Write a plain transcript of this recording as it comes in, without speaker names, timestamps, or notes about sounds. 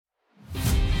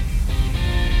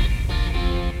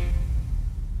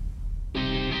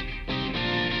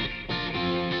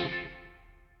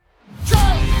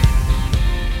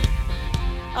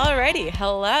Alrighty,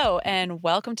 hello and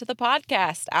welcome to the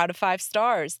podcast Out of 5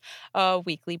 Stars, a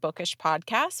weekly bookish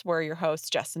podcast. We're your hosts,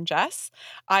 Jess and Jess.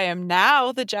 I am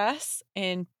now the Jess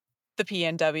in the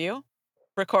PNW,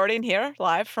 recording here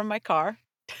live from my car.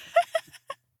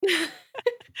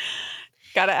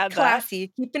 Gotta add that.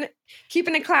 Classy,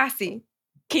 keeping it classy.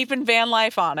 Keeping van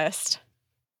life honest.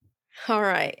 All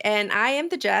right, and I am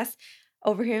the Jess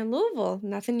over here in Louisville.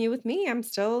 Nothing new with me. I'm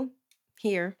still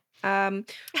here.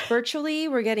 Virtually,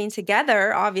 we're getting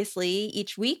together, obviously,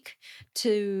 each week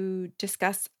to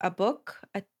discuss a book,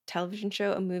 a television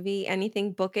show, a movie,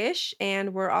 anything bookish,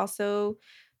 and we're also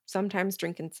sometimes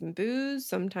drinking some booze,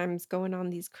 sometimes going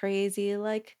on these crazy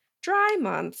dry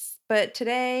months. But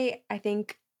today, I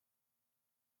think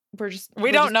We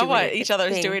we're don't just know doing what it. each It's a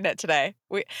other's thing. doing it today.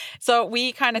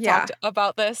 We kind of Yeah. talked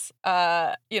about this.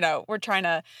 We're trying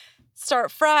to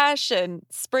start fresh and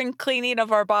spring cleaning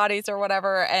of our bodies or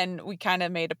whatever, and we kind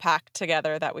of made a pact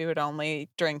together that we would only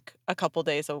drink a couple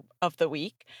days of the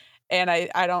week. And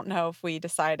I don't know if we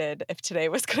decided if today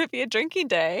was going to be a drinking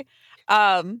day.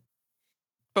 Well,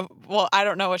 I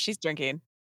don't know what she's drinking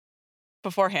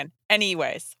beforehand.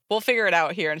 Anyways, we'll figure it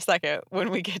out here in a second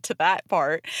when we get to that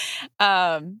part.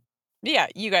 Yeah,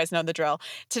 you guys know the drill.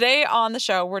 Today on the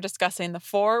show, we're discussing The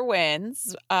Four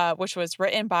Winds, which was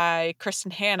written by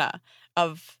Kristen Hanna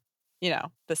of,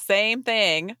 the same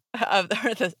thing of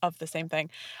the same thing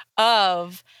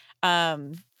of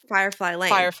Firefly Lane.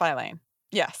 Firefly Lane.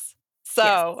 Yes. Yes.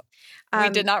 So we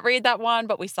did not read that one,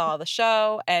 but we saw the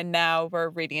show, and now we're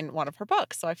reading one of her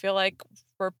books. So I feel like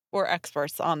we're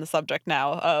experts on the subject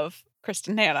now of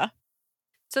Kristen Hanna.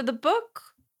 So the book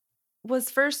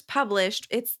was first published.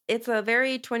 It's a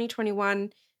very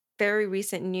 2021, very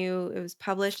recent new. It was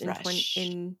published Fresh.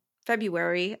 in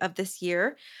February of this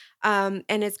year, and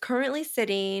it's currently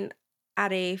sitting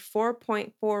at a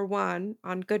 4.41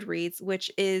 on Goodreads,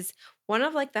 which is one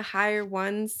of the higher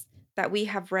ones that we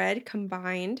have read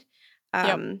combined.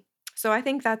 Yep. So I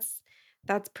think that's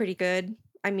pretty good.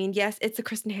 I mean, yes, it's a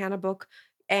Kristen Hanna book,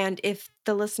 and if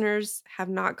the listeners have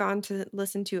not gone to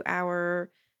listen to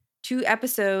our 2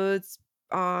 episodes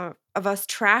of us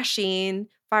trashing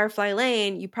Firefly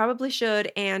Lane, you probably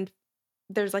should. And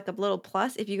there's a little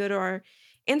plus if you go to our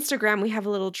Instagram, we have a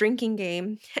little drinking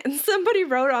game, and somebody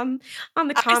wrote on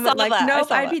the I comment saw that.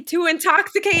 "Nope, I'd be too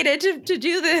intoxicated to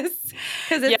do this,"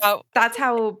 because that's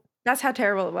how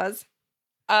terrible it was.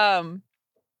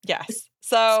 Yes.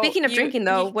 So Speaking of drinking,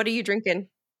 though, what are you drinking?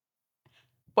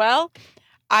 Well,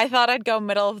 I thought I'd go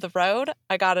middle of the road.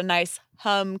 I got a nice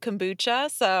hum kombucha.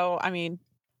 So, I mean,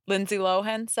 Lindsay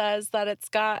Lohan says that it's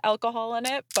got alcohol in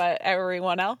it, but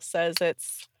everyone else says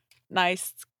it's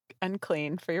nice and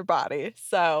clean for your body.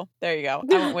 So, there you go.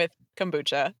 I went with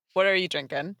kombucha. What are you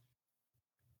drinking?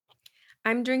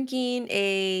 I'm drinking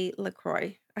a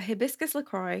LaCroix, a hibiscus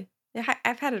LaCroix.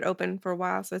 I've had it open for a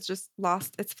while, so it's just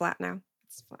lost. It's flat now.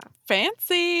 It's flat.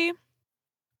 Fancy.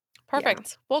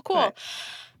 Perfect. Yeah, Well, cool. but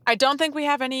I don't think we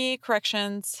have any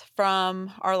corrections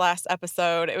from our last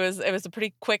episode. It was a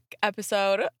pretty quick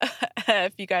episode.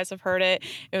 If you guys have heard it,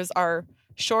 it was our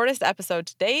shortest episode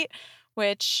to date,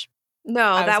 which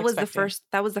no, that was the first.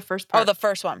 That was the first part. Oh, the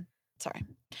first one. Sorry.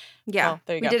 Yeah, well,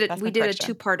 there you we go. did it. That's we my did a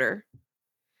correction. 2-parter.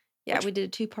 Yeah, we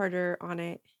did a 2-parter on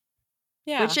it.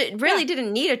 Yeah, which it really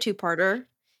didn't need a 2-parter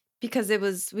because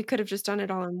we could have just done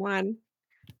it all in one.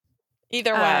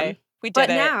 Either way, we did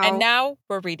it, and now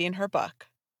we're reading her book.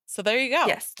 So there you go.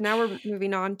 Yes, now we're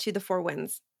moving on to The Four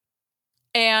Winds.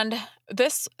 And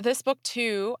this book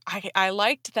too, I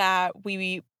liked that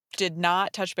we did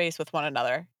not touch base with one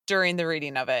another during the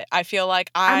reading of it. I feel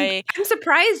like I'm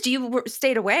surprised you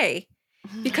stayed away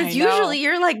because usually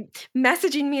you're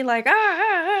messaging me and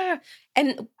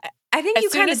I think you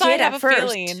kind of did at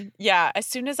first. As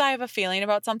soon as I have a feeling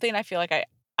about something, I feel like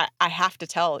I have to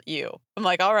tell you. I'm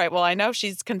like, all right, well, I know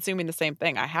she's consuming the same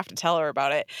thing. I have to tell her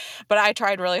about it. But I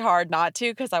tried really hard not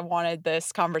to because I wanted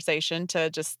this conversation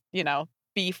to just,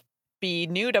 be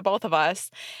new to both of us.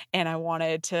 And I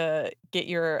wanted to get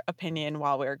your opinion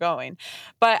while we were going.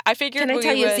 But I figured Can I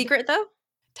tell you a secret, though?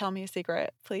 Tell me a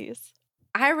secret, please.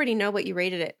 I already know what you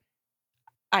rated it.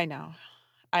 I know.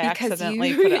 I because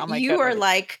accidentally put it on my you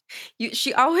Goodreads. are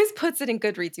she always puts it in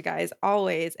Goodreads, you guys,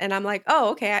 always. And I'm like,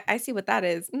 oh, okay, I see what that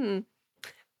is.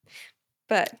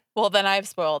 But well, then I've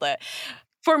spoiled it.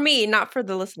 For me, not for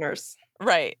the listeners.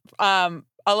 Right. A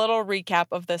little recap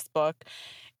of this book.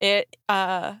 It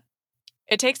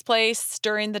takes place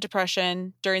during the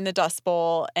Depression, during the Dust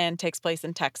Bowl, and takes place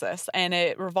in Texas. And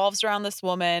it revolves around this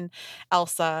woman,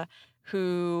 Elsa,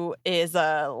 who is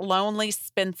a lonely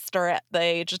spinster at the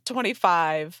age of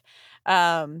 25.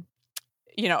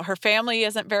 her family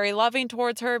isn't very loving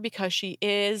towards her because she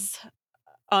is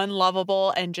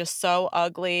unlovable and just so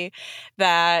ugly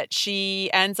that she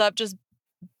ends up just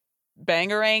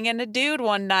bangeranging a dude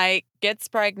one night, gets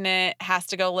pregnant, has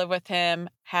to go live with him,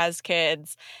 has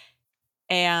kids,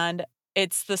 and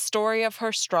it's the story of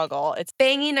her struggle. It's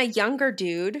Banging a younger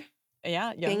dude.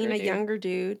 yeah, Banging younger a dude. younger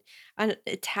dude, an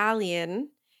Italian.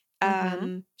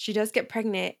 Mhm. She does get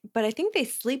pregnant, but I think they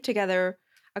sleep together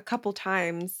a couple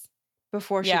times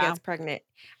before she Yeah. gets pregnant.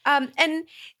 And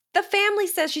the family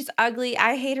says she's ugly.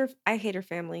 I hate her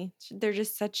family. They're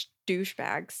just such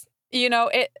douchebags.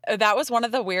 That was one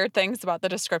of the weird things about the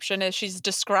description is she's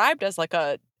described as like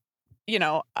a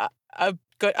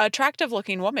good attractive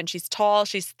looking woman. She's tall,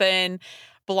 she's thin,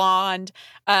 blonde.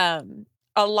 Um,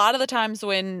 a lot of the times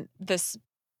when this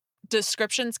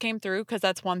descriptions came through, because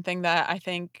that's one thing that I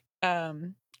think,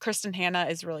 Kristen Hanna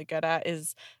is really good at,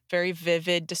 is very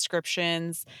vivid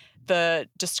descriptions. The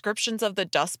descriptions of the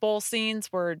Dust Bowl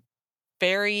scenes were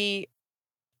very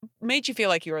made you feel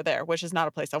like you were there, which is not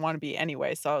a place I wanna be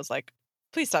anyway, so I was like,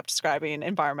 "Please stop describing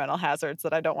environmental hazards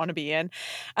that I don't wanna be in."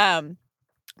 Um,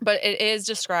 but it is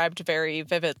described very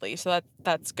vividly, so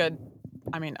that's good.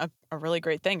 I mean, a really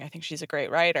great thing. I think she's a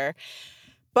great writer.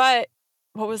 But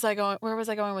where was I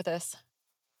going with this?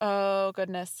 Oh,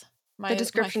 goodness. The My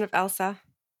description f of Elsa.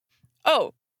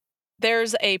 oh,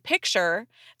 there's a picture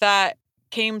that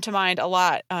came to mind a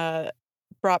lot,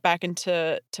 brought back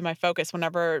to my focus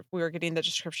whenever we were getting the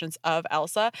descriptions of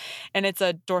Elsa, and it's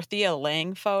a Dorothea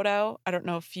Lange photo. I don't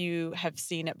know if you have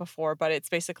seen it before, but it's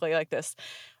basically like this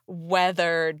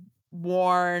weathered,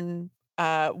 worn,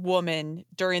 woman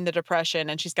during the Depression,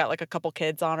 and she's got, like, a couple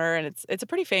kids on her, and it's a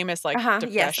pretty famous, like, Uh-huh.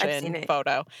 Yes, I've seen Depression it.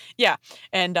 photo. Yeah,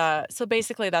 and, so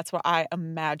basically that's what I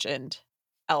imagined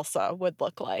Elsa would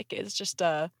look like, is just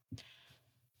a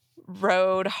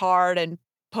rode hard and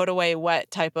put away wet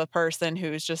type of person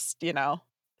who's just,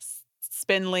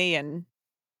 spindly and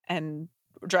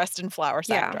dressed in flower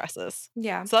sack Yeah. dresses.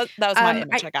 Yeah. So that was my Um,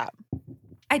 image I I got.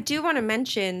 I do want to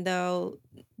mention though,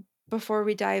 before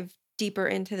we dive deeper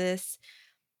into this,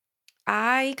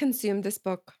 I consumed this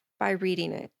book by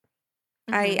reading it.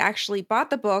 I Mhm. actually bought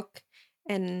the book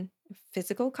in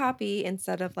physical copy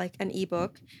instead of like an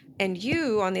ebook. And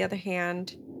you, on the other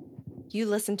hand, you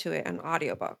listen to it an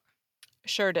audiobook.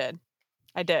 Sure did.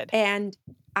 I did. And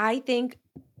I think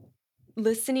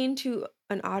listening to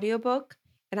an audiobook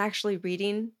and actually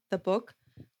reading the book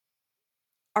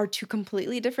are two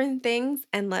completely different things.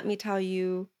 And let me tell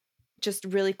you just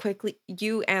really quickly,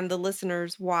 you and the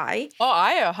listeners, why. Oh,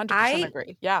 I 100% I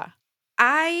agree. Yeah.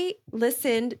 I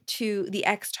listened to the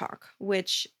X Talk,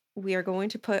 which we are going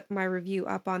to put my review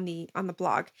up on the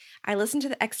blog. I listened to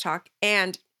the X Talk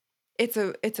and it's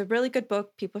a really good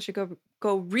book. People should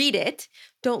go read it.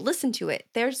 Don't listen to it.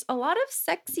 There's a lot of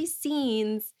sexy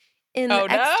scenes in Oh,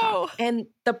 the X Talk. no. And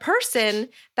the person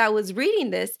that was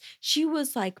reading this, she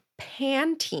was like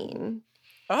panting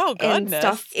Oh, and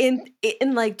stuff goodness.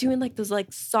 in like doing like those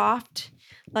like soft,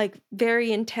 like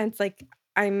very intense, like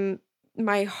I'm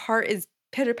my heart is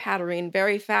pitter pattering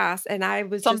very fast. And I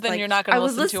was just Something like, you're not I gonna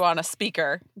was listen listening. to on a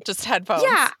speaker, just Yeah, headphones.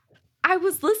 I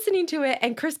was listening to it,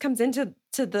 and Chris comes into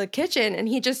the kitchen and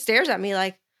he just stares at me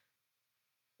like,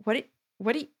 what are-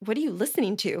 what are you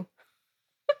listening to?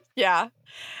 Yeah.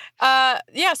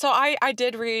 Yeah, so I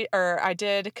did read, or I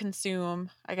did consume,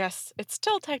 I guess it's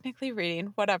still technically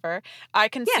reading, whatever. I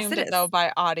Yes, consumed it it though is.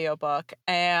 by audiobook,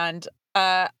 and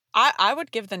I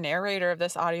would give the narrator of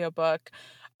this audiobook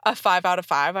a 5 out of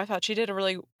 5. I thought she did a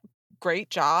really great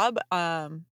job. I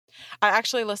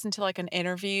actually listened to like an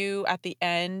interview at the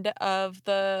end of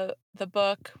the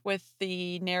book with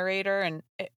the narrator, and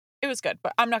it was good,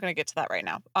 but I'm not going to get to that right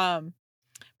now.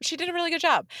 She did a really good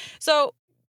job. So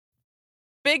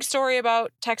big story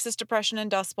about Texas Depression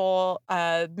and Dust Bowl.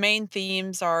 Main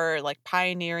themes are like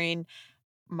pioneering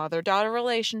mother-daughter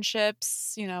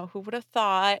relationships, who would have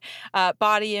thought,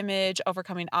 body image,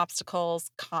 overcoming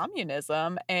obstacles,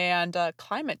 communism, and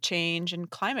climate change and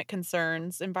climate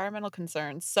concerns, environmental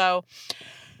concerns. So,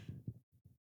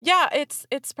 yeah,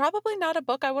 it's probably not a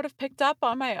book I would have picked up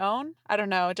on my own. I don't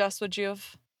know, Jess, would you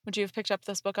have picked up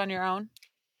this book on your own?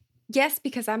 Yes,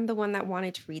 because I'm the one that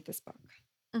wanted to read this book.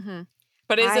 Mhm.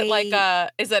 But is it like I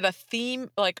is it a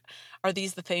theme? Like, are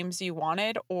these the themes you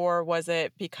wanted, or was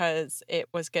it because it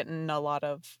was getting a lot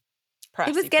of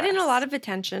It was pressy getting a lot press? of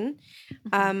attention.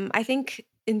 Mhm. I think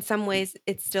in some ways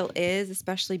it still is,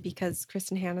 especially because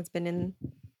Kristen Hannah's been in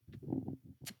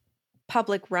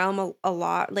public realm a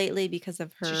lot lately because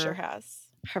of She sure has.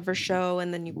 her show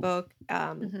and the new book.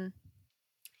 Mhm.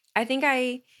 I think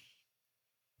I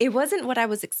it wasn't what I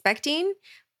was expecting,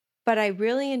 but I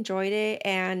really enjoyed it,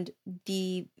 and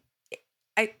the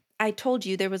I told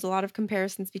you there was a lot of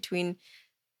comparisons between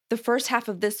the first half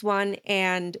of this one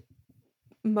and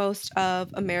most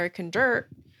of American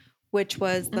Dirt, which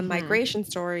was the Mhm. migration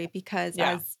story, because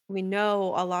Yeah. as we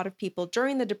know, a lot of people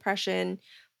during the Depression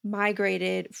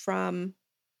migrated from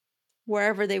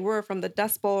wherever they were, from the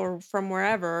Dust Bowl or from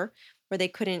wherever, where they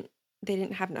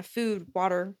didn't have enough food,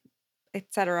 water,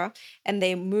 etc., and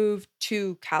they moved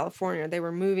to California. They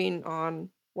were moving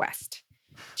on west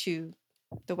to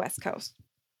the West Coast.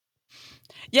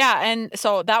 Yeah, and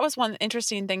so that was one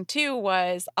interesting thing too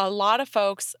was a lot of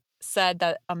folks said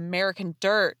that American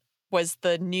Dirt was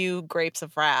the new Grapes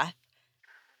of Wrath,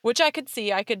 which I could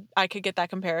see. I could get that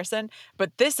comparison,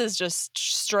 but this is just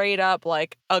straight up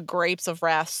like a Grapes of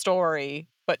Wrath story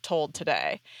but told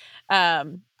today.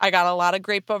 I got a lot of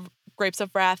Grapes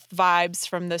of Wrath vibes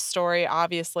from this story.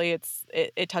 Obviously,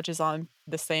 it touches on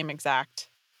the same exact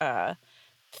uh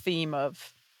theme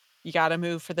of you got to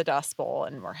move for the Dust Bowl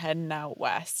and we're heading out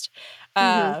west.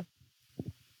 Mhm. Uh,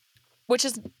 which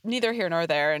is neither here nor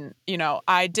there. And,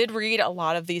 I did read a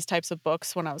lot of these types of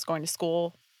books when I was going to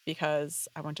school because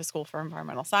I went to school for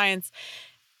environmental science.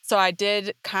 So I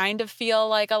did kind of feel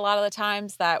like a lot of the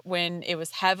times that when it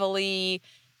was heavily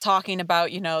talking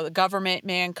about, the government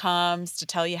man comes to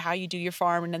tell you how you do your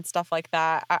farming and stuff like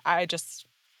that, I just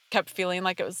kept feeling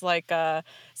like it was like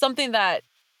something that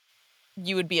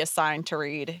you would be assigned to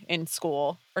read in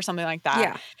school or something like that.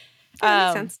 Yeah. Yeah, that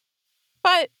makes Um, sense.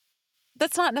 but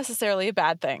that's not necessarily a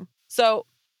bad thing. So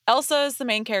Elsa is the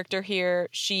main character here.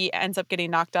 She ends up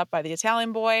getting knocked up by the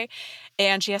Italian boy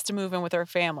and she has to move in with her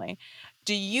family.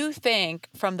 Do you think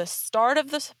from the start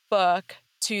of this book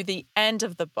to the end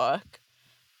of the book,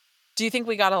 do you think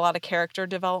we got a lot of character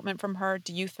development from her?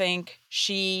 Do you think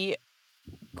she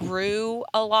grew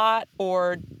a lot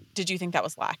or did you think that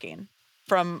was lacking?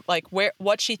 From like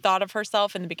what she thought of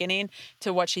herself in the beginning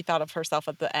to what she thought of herself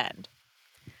at the end.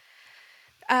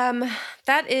 Um,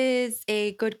 that is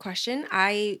a good question.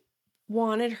 I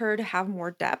wanted her to have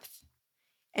more depth,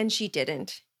 and she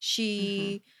didn't.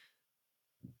 Mhm.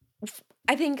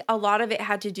 I think a lot of it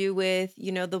had to do with,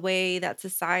 the way that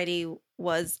society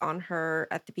was on her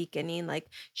at the beginning. Like,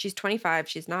 she's 25,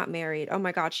 she's not married. Oh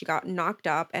my God, she got knocked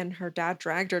up, and her dad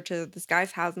dragged her to this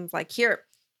guy's house and was like, here,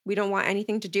 we don't want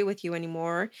anything to do with you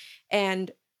anymore.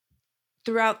 And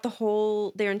throughout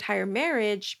their entire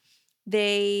marriage,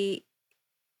 they,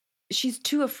 she's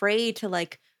too afraid to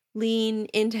like lean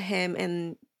into him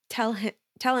and tell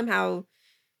him how,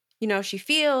 she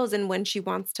feels, and when she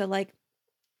wants to like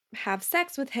have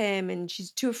sex with him, and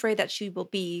she's too afraid that she will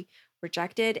be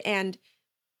rejected. And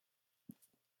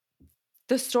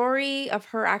the story of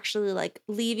her actually like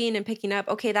leaving and picking up,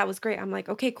 okay, that was great. I'm like,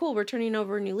 okay, cool, we're turning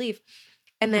over a new leaf.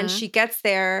 And then Mhm. she gets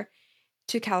there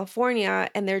to California,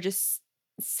 and they're just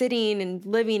sitting and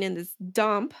living in this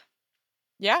dump.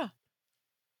 Yeah.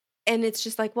 And it's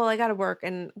just like, well, I gotta work,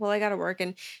 and well, I gotta work.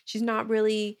 And she's not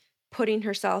really putting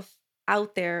herself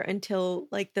out there until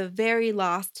like the very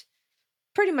last,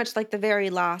 pretty much like the very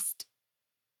last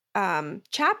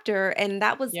chapter. And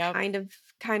that was Yep.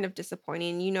 kind of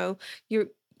disappointing. You're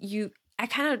you I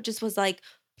kind of just was like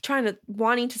trying to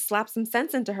wanting to slap some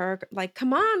sense into her, like,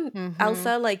 come on, Mhm.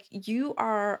 Elsa, like, you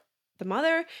are the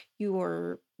mother. You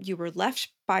were left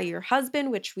by your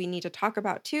husband, which we need to talk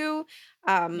about too.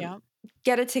 um Yep.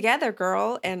 get it together,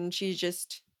 girl. And she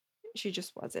just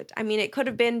wasn't. I mean, it could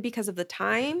have been because of the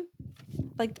time,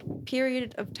 like the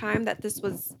period of time that this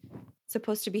was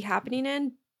supposed to be happening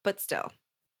in, but still.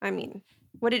 I mean,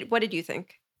 what did you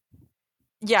think?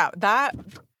 Yeah, that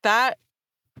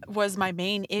was my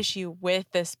main issue with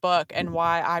this book and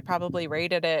why I probably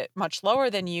rated it much lower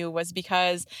than you was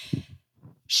because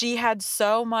she had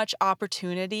so much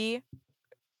opportunity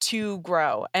to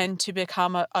grow and to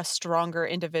become a stronger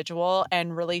individual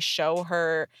and really show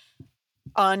her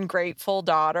ungrateful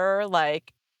daughter,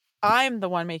 like, "I'm the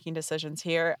one making decisions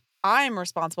here. I'm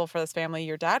responsible for this family.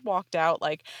 Your dad walked out,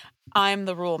 like, I'm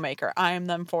the rule maker. I'm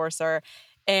the enforcer."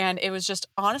 And it was just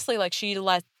honestly like she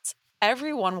lets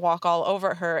everyone walk all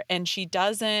over her, and she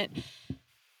doesn't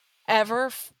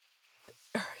ever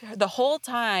the whole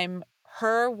time,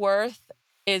 her worth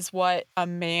is what a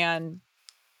man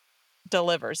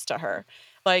delivers to her.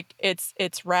 Like, it's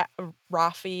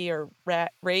Rafi or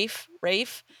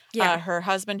Rafe, Yeah. her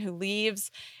husband who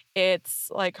leaves. It's,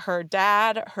 like, her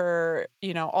dad,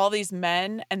 all these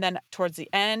men, and then towards the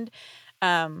end,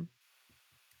 um,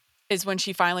 is when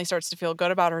she finally starts to feel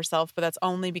good about herself, but that's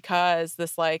only because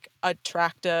this, like,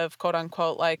 attractive, quote,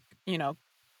 unquote, like,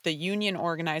 the union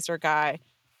organizer guy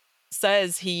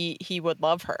says he would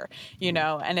love her,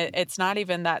 and it's not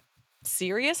even that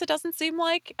serious, it doesn't seem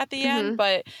like at the end, Mhm.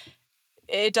 but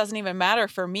it doesn't even matter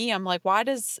for me. I'm like, why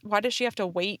does she have to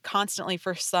wait constantly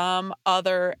for some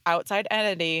other outside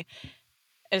entity,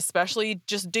 especially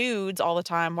just dudes all the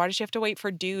time? Why does she have to wait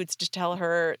for dudes to tell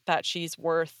her that she's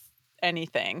worth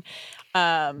anything?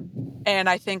 Um, and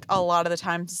I think a lot of the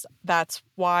times that's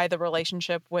why the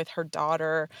relationship with her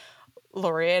daughter,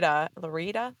 Loretta,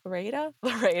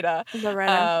 Loretta.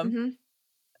 um, Mhm.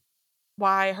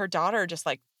 why her daughter just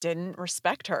like didn't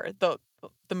respect her the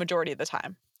majority of the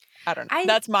time. I don't know. I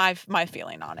That's my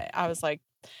feeling on it. I was like,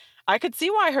 I could see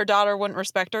why her daughter wouldn't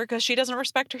respect her because she doesn't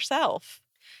respect herself.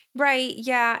 Right,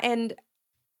 yeah, and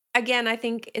again, I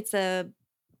think it's a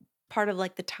part of,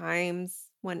 like, the times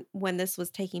when this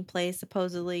was taking place.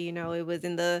 Supposedly, it was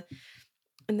in the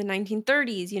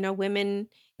 1930s. Women,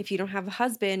 if you don't have a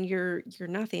husband, you're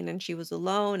nothing, and she was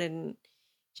alone, and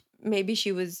maybe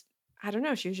she was, I don't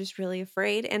know, she was just really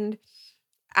afraid. And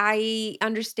I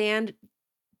understand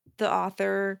the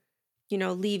author,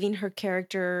 leaving her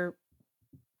character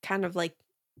kind of like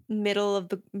middle of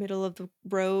the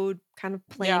road, kind of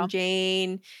plain Yeah.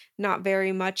 Jane, not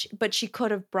very much, but she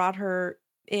could have brought her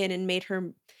in and made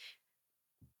her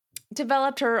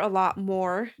developed her a lot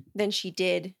more than she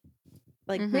did.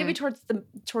 Like maybe Mhm.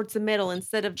 towards the middle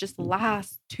instead of just the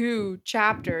last 2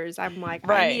 chapters. I'm like, I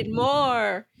Right. need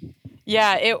more.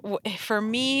 Yeah, for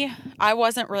me, I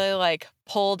wasn't really, like,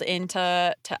 pulled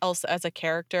into Elsa as a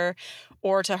character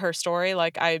or to her story.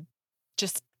 Like, I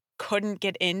just couldn't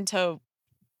get into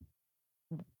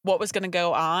what was gonna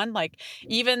go on. Like,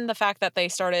 even the fact that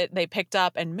they picked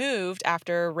up and moved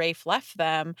after Rafe left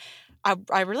them,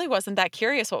 I really wasn't that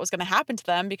curious what was gonna happen to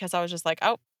them because I was just like,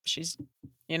 "Oh, she's,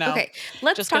 you know, Okay,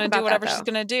 let's just talk gonna do about that whatever she's though.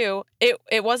 gonna do."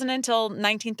 It wasn't until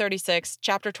 1936,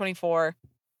 chapter 24,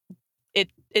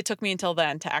 it took me until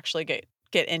then to actually get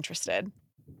interested.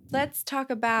 Let's talk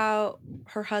about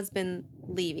her husband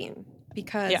leaving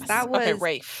because Yes. Okay,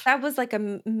 Rafe. that was like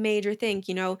a major thing,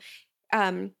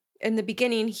 in the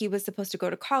beginning he was supposed to go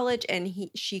to college, and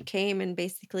she came and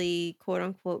basically quote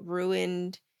unquote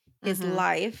ruined his Mhm.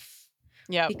 life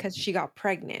Yep. because she got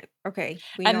pregnant. Okay,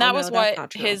 we And all that know was that's what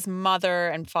not true. his mother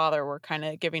and father were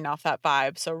kinda giving off that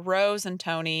vibe. So Rose and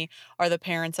Tony are the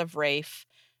parents of Rafe,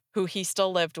 who he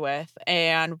still lived with,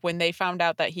 and when they found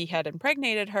out that he had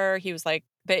impregnated her, he was like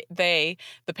the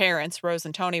parents, Rose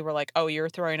and Tony, were like, "Oh, you're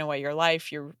throwing away your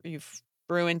life. You've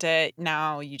ruined it.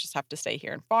 Now you just have to stay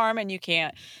here and farm, and you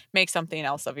can't make something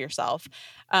else of yourself."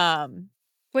 Um,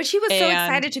 Which he was so and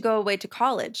excited to go away to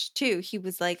college too. He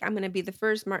was like, I'm gonna be the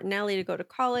first Martinelli to go to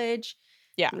college.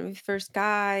 yeah. I'm gonna be the first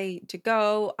guy to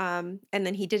go. And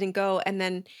then he didn't go. And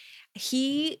then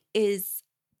he is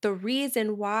the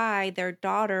reason why their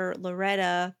daughter,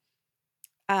 Loretta,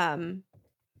 um,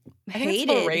 I think it's hated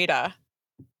Loretta.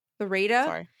 Loretta,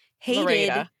 Sorry. hated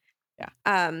Loretta. Yeah.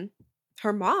 um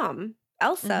her mom,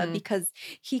 Elsa, Mhm. because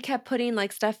he kept putting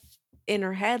like stuff in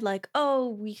her head like, "Oh,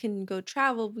 we can go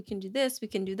travel, we can do this, we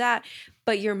can do that,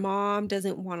 but your mom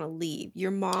doesn't want to leave.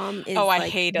 Your mom Oh, is I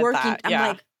like hated working." that, I'm yeah.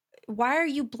 like, "Why are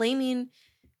you blaming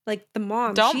like the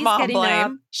mom? Don't She's mom getting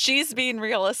up." blame. She's being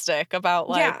realistic about,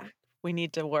 like, Yeah. we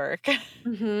need to work.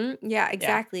 Yeah, Yeah.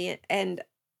 exactly. And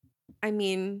I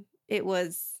mean, it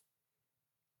was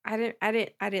I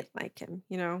didn't like him.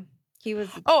 He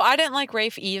was Oh, I didn't like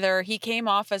Rafe either. He came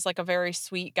off as, like, a very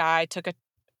sweet guy, took a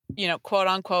quote,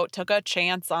 unquote, "took a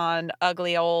chance" on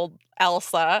ugly old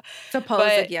Elsa,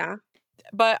 supposed, but yeah.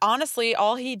 honestly,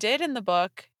 all he did in the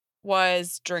book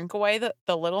was drink away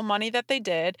the little money that they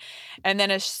did, and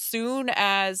then as soon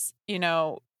as,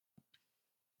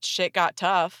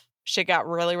 shit got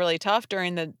really, really tough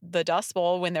during the Dust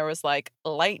Bowl when there was, like,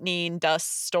 lightning,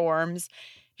 dust storms.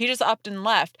 He just upped and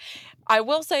left. I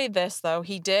will say this, though,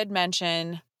 he did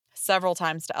mention several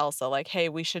times to Elsa, like, "Hey,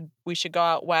 we should go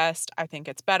out west. I think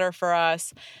it's better for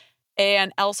us."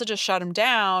 And Elsa just shut him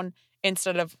down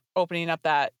instead of opening up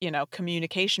that,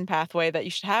 communication pathway that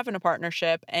you should have in a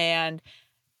partnership, and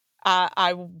I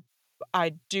I w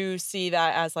I do see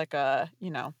that as like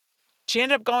she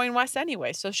ended up going west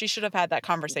anyway, so she should have had that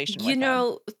conversation You with him.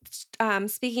 know,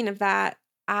 speaking of that,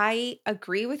 I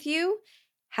agree with you.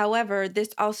 However, this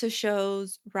also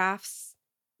shows Raf's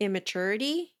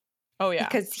immaturity Oh, yeah.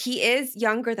 because he is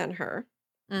younger than her,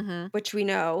 Mhm. which we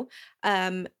know.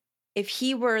 Um, if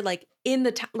he were like in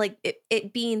the like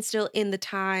it being still in the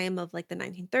time of like the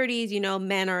 1930s,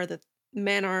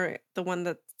 men are the one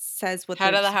that says what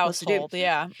Head they're of the supposed to do. household,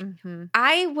 yeah. Mhm.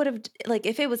 I would have like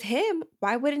if it was him,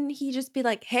 why wouldn't he just be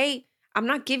like, "Hey, I'm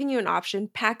not giving you an option,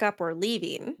 pack up or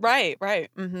leaving." Right, right.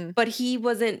 Mhm. But he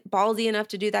wasn't ballsy enough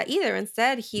to do that either.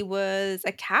 Instead, he was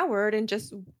a coward and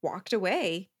just walked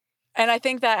away. And I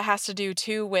think that has to do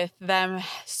too with them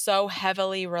so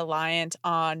heavily reliant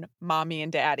on mommy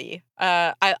and daddy.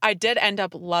 I did end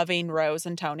up loving Rose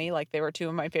and Tony, like they were two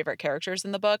of my favorite characters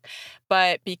in the book,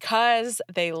 but because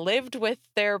they lived with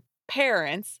their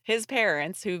parents, his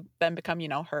parents, who then become,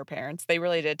 her parents, they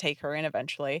really did take her in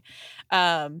eventually.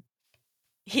 Um,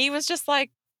 he was just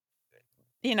like,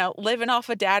 living off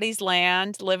of daddy's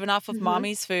land, living off of Mhm.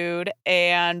 mommy's food,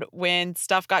 and when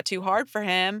stuff got too hard for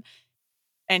him,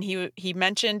 and he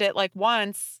mentioned it, like,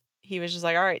 once. He was just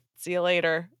like, "Alright, see you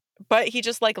later." But he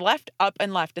just, like, left up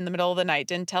and left in the middle of the night,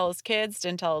 didn't tell his kids,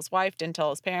 didn't tell his wife, didn't tell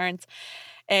his parents,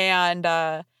 and,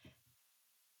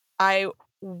 I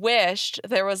wished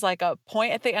there was, like, a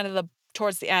point at the end of the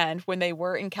towards the end when they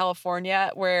were in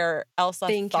California where Elsa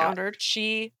They thought encountered.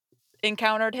 she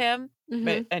encountered him,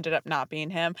 but it Mhm. ended up not being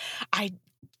him. I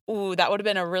Ooh, that would've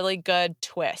been a really good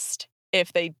twist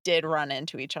if they did run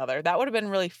into each other. That would've been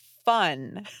really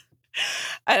fun.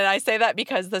 And I say that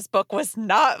because this book was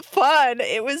not fun.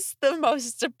 It was the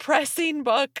most depressing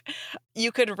book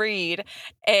you could read,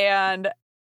 and,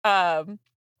 um,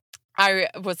 I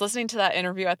was listening to that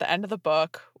interview at the end of the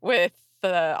book with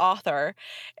the author,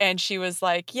 and she was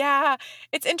like, "Yeah,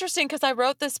 it's interesting because I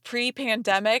wrote this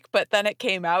pre-pandemic, but then it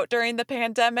came out during the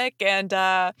pandemic, and,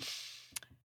 yeah,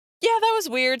 that was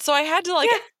weird, so I had to,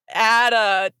 like, Yeah. add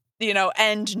a,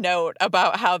 end note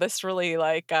about how this really,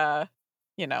 like,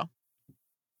 you know,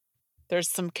 there's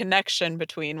some connection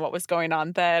between what was going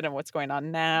on then and what's going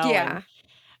on now, and, Yeah.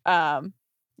 um,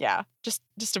 yeah,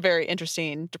 just a very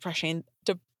interesting, depressing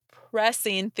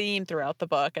theme throughout the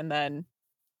book, and then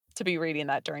to be reading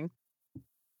that during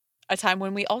a time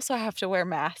when we also have to wear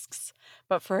masks,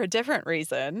 but for a different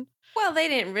reason. Well, they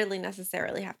didn't really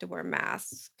necessarily have to wear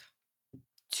masks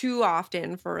too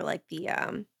often for, like, the,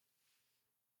 dust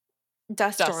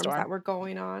Dust storms storm. that were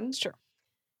going on. It's true.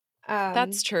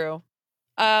 That's Um, true.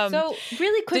 Um, so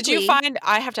really did you quickly. find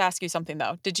I have to ask you something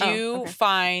though. Did Oh, you okay.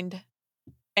 find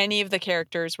any of the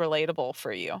characters relatable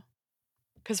for you?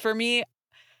 Because for me,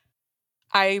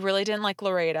 I really didn't like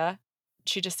Loretta.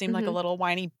 She just seemed like a Mhm. little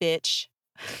whiny bitch.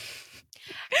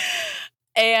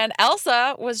 And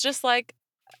Elsa was just like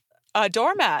a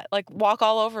doormat, like walk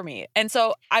all over me. And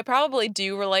so I probably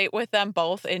do relate with them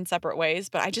both in separate ways,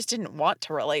 but I just didn't want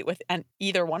to relate with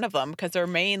either one of them because their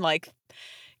main like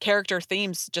character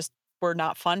themes just were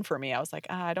not fun for me. I was like,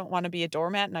 I don't want to be a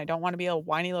doormat and I don't want to be a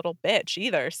whiny little bitch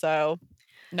either. So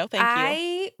no, thank you.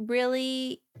 I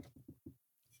really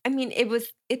I mean,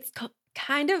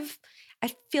 kind of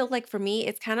I feel like for me,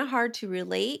 it's kinda hard to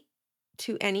relate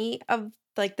to any of,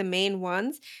 like, the main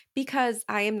ones because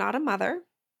I am not a mother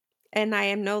and I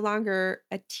am no longer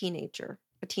a teenage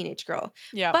girl.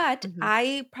 Yeah. But Hmm.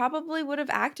 I probably would have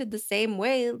acted the same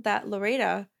way that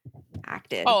Loretta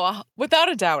acted. Oh, without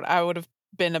a doubt, I would have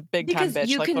been a big time Because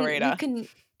bitch like you Loretta. can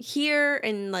hear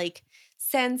and, like,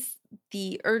 sense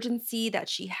the urgency that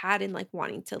she had in, like,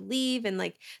 wanting to leave and,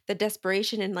 like, the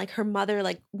desperation and, like, her mother,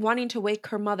 like, wanting to wake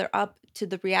her mother up to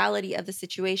the reality of the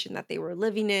situation that they were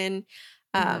living in.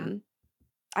 Hmm. Um,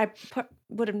 I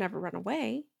would have never run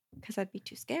away because 'cause I'd be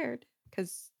too scared.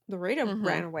 Because Loretta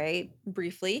ran Hmm. away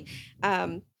briefly.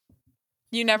 Um,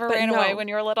 You never but ran away no, when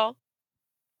you were little?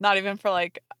 Not even for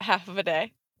like half of a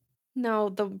day? no,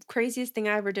 the craziest thing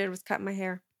I ever did was cut my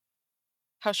hair,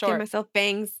 How give short? myself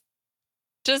bangs.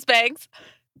 Just bangs?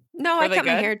 No, Were I they cut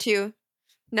my good? hair too.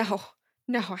 No,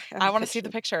 no, I have I a wanna see the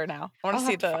picture. picture now. I wanna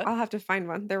see the I'll have to find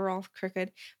one. They were all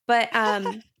crooked. But,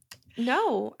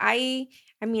 no, I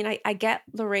mean, I get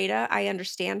Loretta, I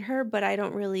understand her, but I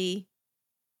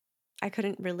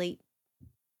couldn't relate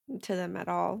to them at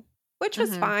all, which was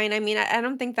Mhm. fine. I mean, I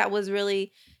don't think that was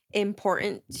really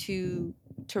important to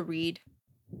read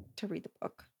to read the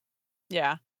book.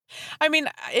 Yeah. I mean,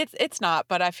 it's not,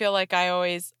 but I feel like I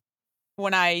always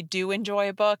when I do enjoy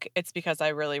a book, it's because I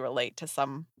really relate to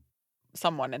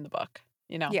someone in the book,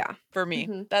 you know? Yeah. For me,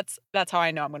 Mhm. that's how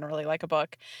I know I'm gonna really like a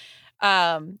book.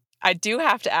 I do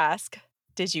have to ask,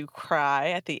 did you cry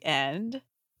at the end?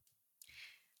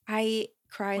 I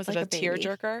cried Was it like a a baby.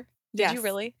 tearjerker? Did you Yes.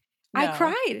 really? I No.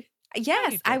 cried. No,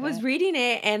 you Yes, I was didn't. reading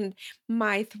it and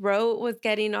my throat was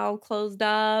getting all closed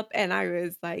up and I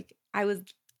was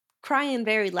crying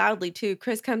very loudly too.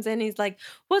 Chris comes in, he's like,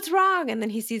 "What's wrong?" And then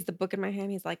he sees the book in my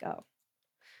hand. He's like, "Oh,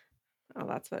 oh,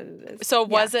 that's what it is." So Yeah.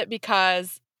 was it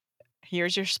because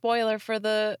here's your spoiler for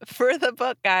the for the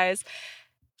book, guys.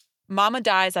 Mama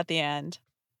dies at the end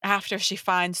after she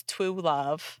finds true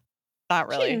love. Not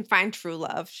She really. didn't find true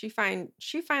love. She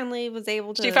finally was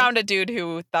able She to. found a dude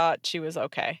who thought she was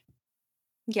okay,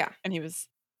 Yeah. and he was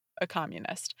a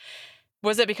communist.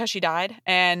 Was it because she died?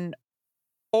 And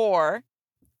or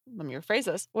let me rephrase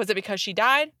this. Was it because she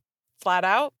died flat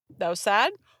out? That was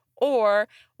sad? Or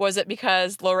was it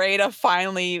because Loretta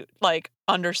finally like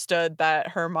understood that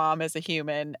her mom is a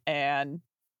human and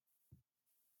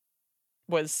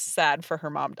was sad for her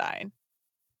mom dying?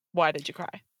 Why did you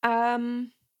cry?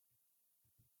 Um,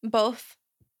 both,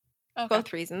 Okay.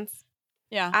 both reasons.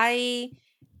 Yeah. I,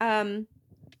 um,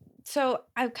 so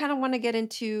I kind of want to get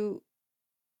into,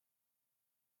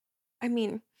 I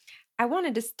mean, I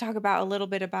wanted to talk about a little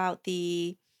bit about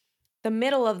the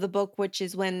middle of the book, which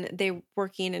is when they're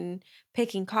working and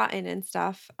picking cotton and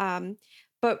stuff. But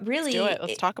Let's do really, it.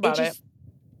 Let's talk about it.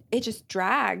 it just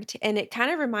dragged, and it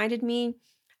kind of reminded me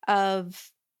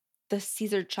of the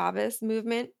Cesar Chavez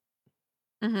movement.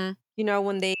 Mhm. You know,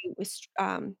 when they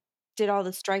did all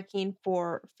the striking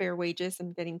for fair wages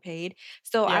and getting paid.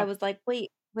 So I Yep. was like,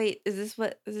 wait, is this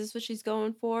what she's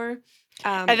going for?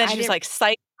 And then I she's didn't. like,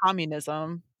 "Psych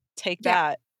communism. Take Yeah.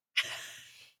 that."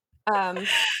 Um,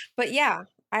 but yeah,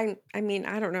 I mean,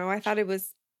 I don't know. I thought it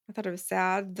was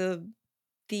sad. The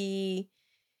the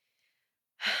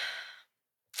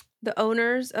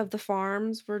owners of the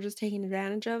farms were just taking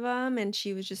advantage of them, and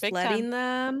she was just Big time. letting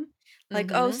them.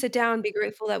 Like, "Oh, Mhm. sit down, be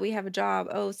grateful that we have a job.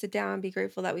 Oh, sit down, be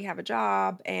grateful that we have a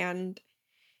job." And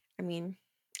I mean,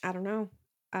 I don't know.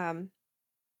 Um,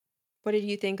 what did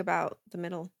you think about the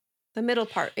middle? The middle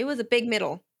part. It was a big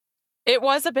middle. It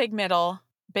was a big middle.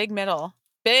 Big middle.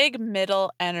 Big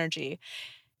middle energy.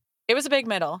 It was a big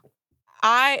middle.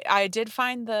 I did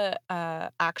find the,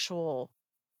 actual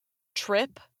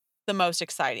trip the most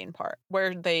exciting part,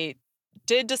 where they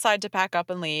did decide to pack up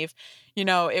and leave. You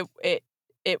know,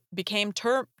 it became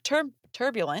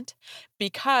turbulent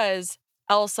because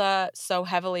Elsa so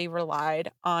heavily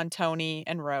relied on Tony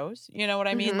and Rose, you know what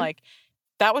I mean? Mhm. Like,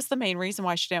 that was the main reason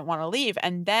why she didn't wanna leave,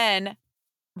 and then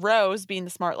Rose, being the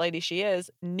smart lady she is,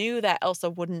 knew that Elsa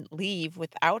wouldn't leave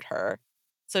without her.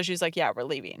 So she's like, "Yeah, we're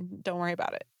leaving. Don't worry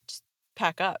about it. Just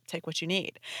pack up, take what you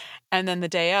need." And then the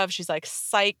day of, she's like,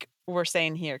 "Psych, we're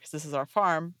staying here because this is our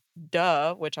farm."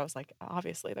 Duh, which I was like,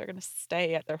 obviously they're gonna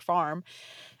stay at their farm.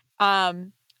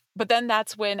 Um, but then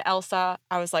that's when Elsa,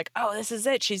 I was like, "Oh, this is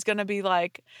it. She's gonna be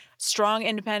like strong,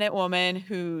 independent woman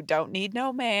who don't need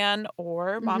no man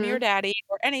or mommy or Mhm. daddy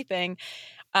or anything."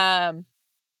 Um,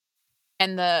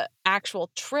 and the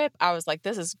actual trip, I was like,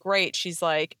 "This is great." She's,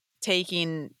 like,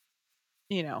 taking,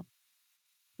 you know,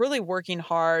 really working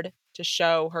hard to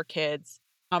show her kids,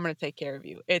 "I'm gonna take care of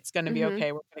you. It's gonna be Mhm.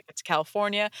 okay. We're gonna get to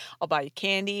California. I'll buy you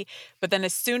candy." But then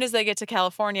as soon as they get to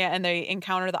California and they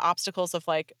encounter the obstacles of,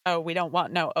 like, "Oh, we don't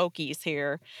want no Okies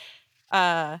here,"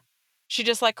 uh, she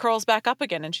just, like, curls back up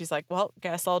again, and she's like, "Well,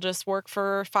 guess I'll just work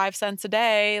for 5 cents a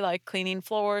day, like, cleaning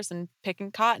floors and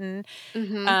picking cotton."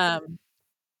 Mhm. Um,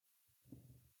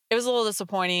 it was a little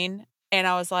disappointing, and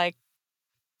I was like,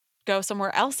 go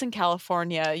somewhere else in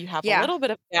California. You have a Yeah. little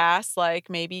bit of gas, like,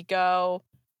 maybe go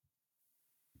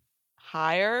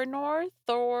higher north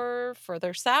or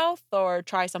further south or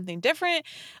try something different.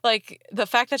 Like, the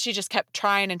fact that she just kept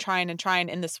trying and trying and trying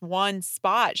in this one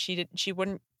spot, she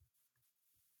wouldn't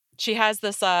she has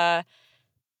this, uh,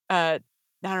 I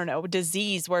don't know,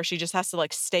 disease where she just has to,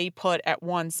 like, stay put at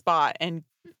one spot and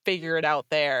figure it out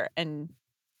there, and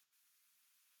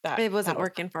It that wasn't was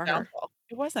working for her her. downfall.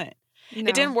 It wasn't. It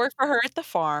No. didn't work for her at the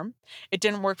farm, it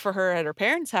didn't work for her at her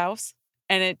parents' house,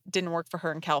 and it didn't work for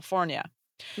her in California.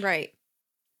 Right.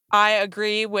 I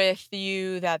agree with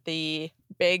you that the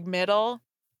big middle,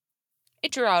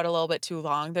 it drew out a little bit too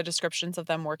long. The descriptions of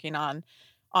them working on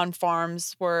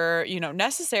farms were,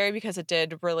 necessary because it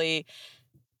did really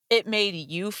it made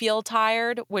you feel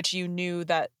tired, which you knew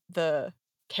that the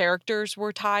characters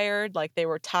were tired, like, they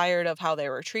were tired of how they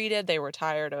were treated, they were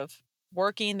tired of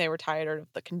working, they were tired of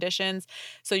the conditions.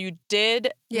 So you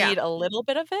did Yeah. need a little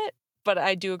bit of it, but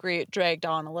I do agree it dragged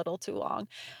on a little too long.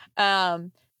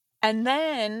 Um, and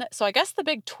then so I guess the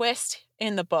big twist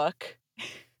in the book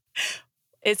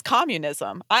is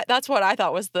communism. That's what I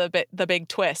thought was the big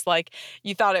twist, like,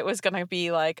 you thought it was gonna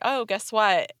be like, "Oh, guess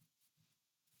what?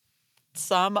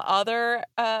 Some other,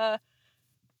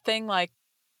 thing like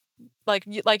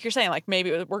you're saying, like,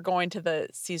 maybe we're going to the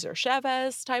Cesar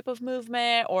Chavez type of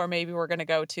movement, or maybe we're gonna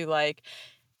go to, like,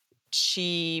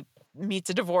 she meets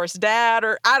a divorced dad,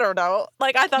 or I don't know.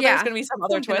 Like, I thought there was Yeah. gonna be some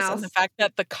other Something twist, and the else. fact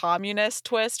that the communist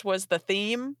twist was the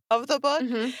theme of the book.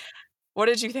 Mhm. What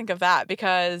did you think of that?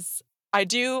 Because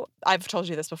I've told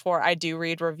you this before, I do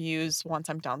read reviews once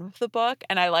I'm done with the book,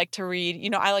 and I like to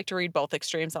read I like to read both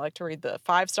extremes. I like to read the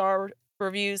five-star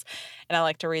reviews, and I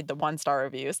like to read the one-star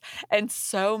reviews, and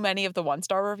so many of the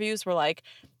one-star reviews were like,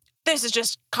 "This is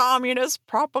just communist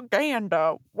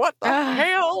propaganda. What the Ah,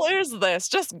 hell is this?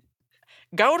 Just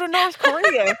go to North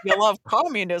Korea if you love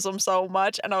communism so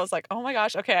much. And I was like, oh my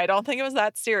gosh, okay, I don't think it was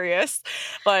that serious.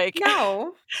 Like,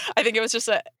 No. I think it was just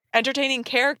a entertaining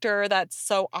character that's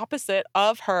so opposite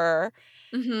of her,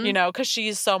 Mhm. because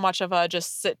she's so much of a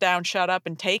just sit down, shut up,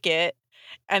 and take it.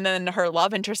 And then her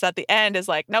love interest at the end is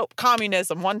like, nope,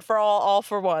 communism, one for all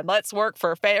for one. Let's work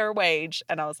for a fair wage.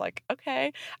 And I was like,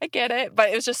 okay, I get it. But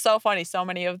it was just so funny. So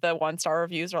many of the 1-star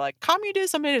reviews are like,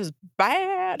 communism is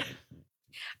bad.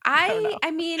 I don't know.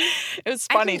 I mean, It was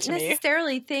I funny didn't to me.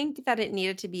 necessarily think that it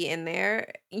needed to be in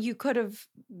there. You could have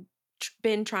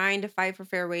been trying to fight for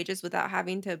fair wages without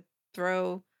having to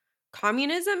throw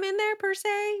communism in there per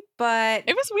se, but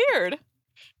It was weird.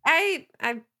 I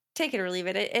take it or leave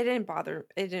it. It didn't bother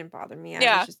me. I was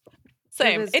Yeah, just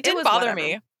same. It it didn't was bother whatever.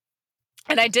 me.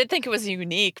 And I did think it was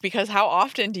unique because how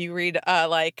often do you read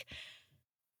like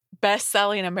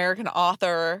best-selling American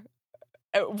author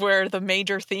where the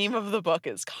major theme of the book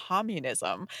is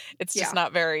communism? It's just Yeah.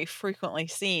 not very frequently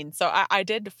seen. So I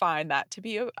did find that to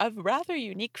be a rather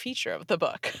unique feature of the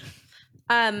book.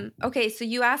 Okay, so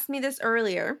you asked me this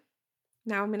earlier.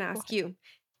 Now I'm going to What? ask you.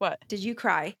 What? Did you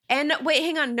cry? And wait,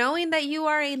 hang on. Knowing that you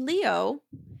are a Leo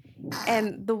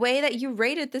and the way that you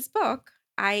rated this book,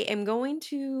 I am going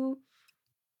to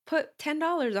put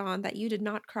 $10 on that you did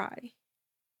not cry.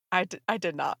 I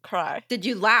did not cry. Did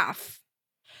you laugh?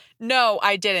 No,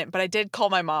 I didn't, but I did call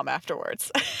my mom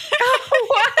afterwards.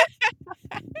 What?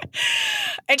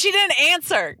 And she didn't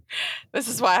answer. This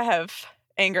is why I have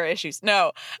anger issues.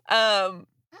 No. Um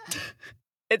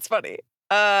it's funny.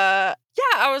 Yeah,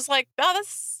 I was like, "Oh,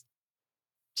 that's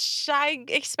I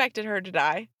expected her to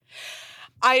die."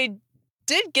 I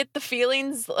did get the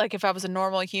feelings like if I was a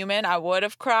normal human, I would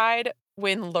have cried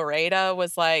when Loretta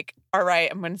was like, "All right,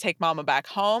 I'm going to take mama back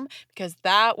home," because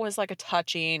that was like a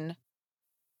touching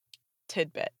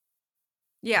tidbit.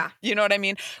 Yeah. You know what I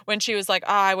mean? When she was like,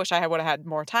 I wish I would have had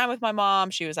more time with my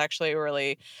mom. She was actually a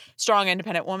really strong,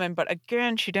 independent woman. But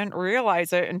again, she didn't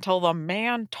realize it until the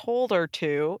man told her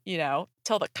to,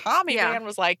 till the commie Yeah. man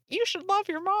was like, you should love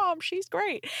your mom. She's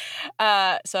great."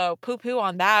 So poo poo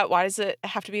on that. Why does it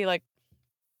have to be like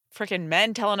freaking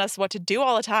men telling us what to do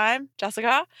all the time,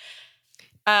 Jessica?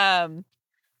 Um,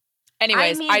 I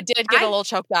Anyways, I mean, did get a little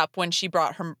choked up when she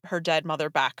brought her dead mother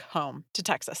back home to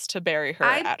Texas to bury her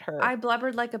I at her I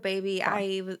blubbered like a baby.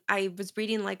 farm. I was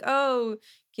reading like, "Oh,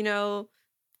 you know,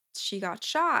 she got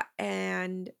shot,"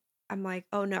 and I'm like,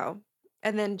 "Oh no."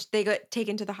 And then they got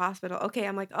taken to the hospital. Okay,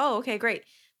 I'm like, "Oh, okay, great.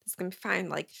 This is gonna be fine."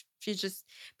 Like she's just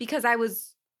because I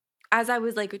was as I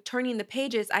was like turning the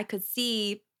pages, I could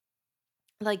see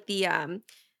like the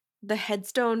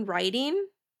headstone writing.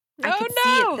 I Oh could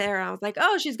see it no. there. I was like,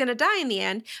 "Oh, she's gonna die in the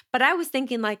end." But I was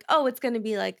thinking like, "Oh, it's gonna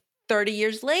be like 30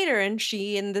 years later and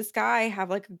she and this guy have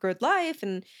like a good life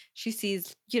and she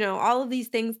sees, all of these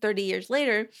things 30 years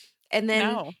later." And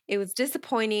then No. it was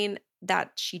disappointing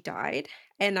that she died.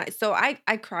 And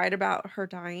I cried about her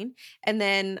dying. And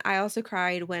then I also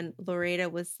cried when Loretta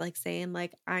was like saying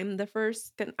like I'm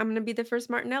going to be the first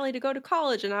Martinelli to go to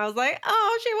college, and I was like,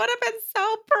 "Oh, she would have been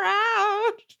so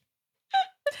proud."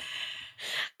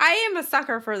 I am a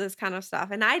sucker for this kind of stuff,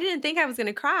 and I didn't think I was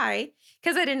gonna cry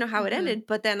because I didn't know how it Mhm. ended,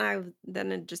 but then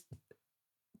it just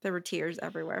there were tears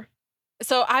everywhere.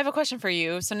 So I have a question for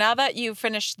you. So now that you've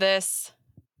finished this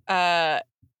uh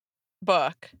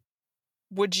book,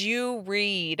 would you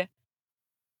read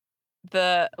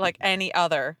any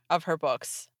other of her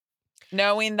books?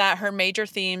 Knowing that her major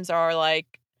themes are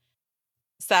like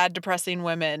sad, depressing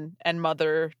women and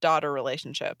mother-daughter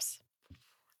relationships.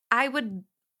 I would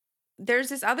There's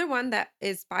this other one that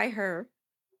is by her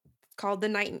called The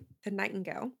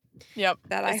Nightingale Yep.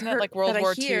 that Isn't it like World I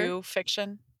War hear II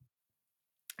fiction?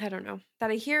 I don't know, that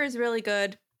I hear is really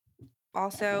good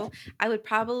also. I would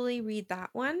probably read that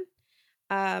one.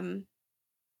 Um,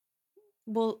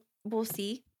 we'll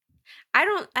see. I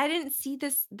didn't see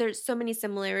this there's so many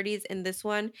similarities in this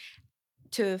one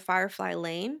to Firefly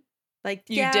Lane. Like,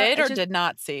 You yeah, did it's or just did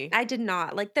not see? I did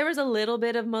not. Like, there was a little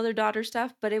bit of mother-daughter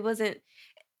stuff, but it wasn't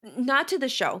not to the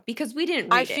show because we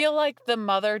didn't I read it. feel like the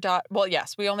mother-daughter, well,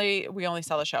 yes, we only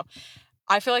saw the show.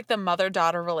 I feel like the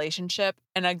mother-daughter relationship,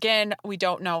 and again, we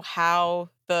don't know how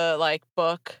the like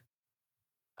book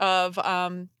of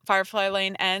Firefly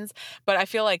Lane ends, but I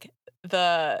feel like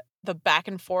the back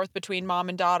and forth between mom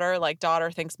and daughter, like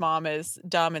daughter thinks mom is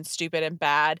dumb and stupid and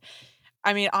bad.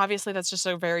 I mean, obviously that's just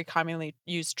a very commonly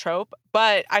used trope,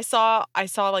 but I saw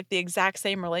like the exact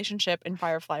same relationship in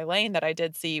Firefly Lane that I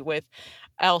did see with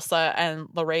Elsa and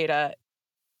Loretta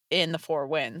in The Four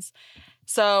Winds.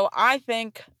 So I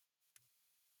think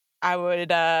I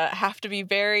would have to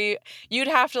be you'd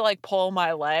have to like pull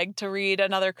my leg to read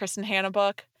another Kristen Hanna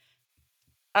book.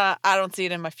 I don't see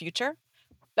it in my future.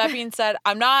 That being said,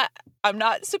 I'm not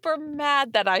super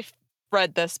mad that I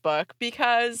read this book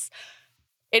because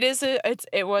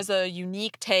it was a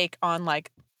unique take on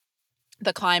like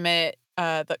the climate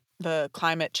the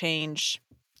climate change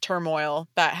turmoil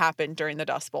that happened during the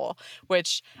Dust Bowl,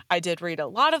 which I did read a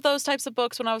lot of those types of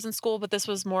books when I was in school, but this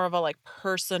was more of a like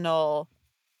personal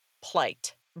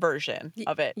plight version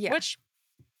of it, Yeah. which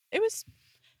it was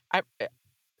I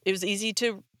it was easy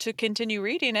to continue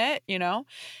reading it, you know.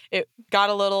 It got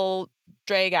a little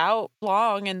drag out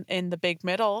long in the big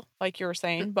middle, like you were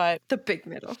saying, but The big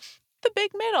middle. the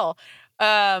big middle.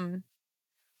 Um,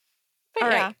 but All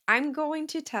yeah, right, I'm going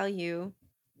to tell you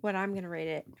what I'm gonna rate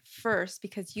it first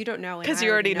because you don't know and because I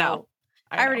you already already know. know.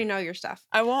 I I know. already know your stuff.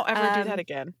 I won't ever do that Um,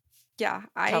 again. yeah,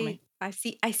 Tell me. I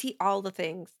see all the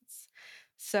things.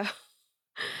 So,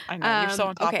 I know. You're so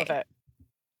on top of okay. it.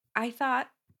 I thought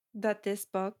that this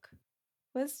book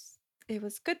was it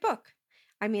was a good book.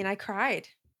 I mean, I cried.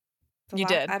 You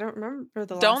did. I don't remember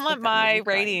the Don't last let book that made my me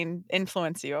cry. rating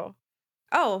influence you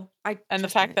Oh, I and the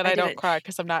trust fact me, that I I don't didn't. cry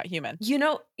because I'm not human. You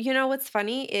know what's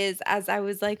funny is as I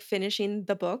was like finishing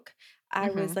the book, I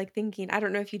was Mhm. like thinking, I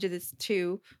don't know if you did this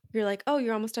too. You're like, "Oh,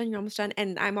 you're almost done, you're almost done."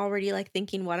 And I'm already like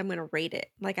thinking what I'm going to rate it.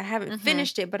 Like I haven't Mhm.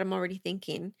 finished it, but I'm already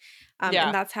thinking. And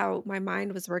Yeah. that's how my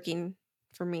mind was working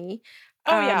for me.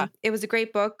 Oh yeah. It was a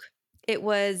great book. It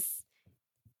was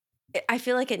I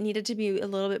feel like it needed to be a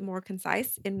little bit more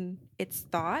concise in its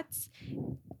thoughts.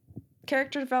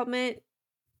 Character development,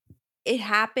 it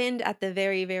happened at the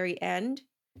very, very end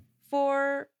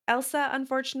for Elsa,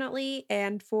 unfortunately,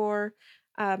 and for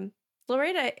um,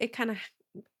 Florida, it kind of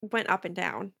went up and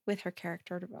down with her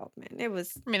character development. I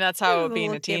mean, that's It how was a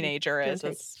being little a teenager give and is.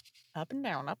 take. It's up and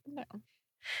down, up and down.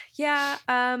 Yeah,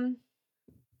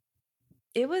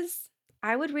 it was.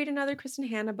 I would read another Kristen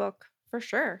Hanna book for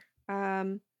sure.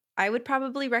 I would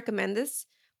probably recommend this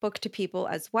book to people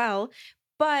as well,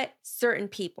 but certain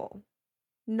people,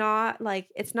 not like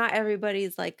it's not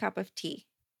everybody's like cup of tea.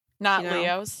 You Not know,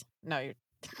 Leos. No, you're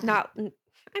not.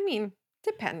 I mean,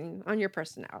 depending on your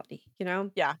personality. You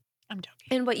know, yeah, I'm joking.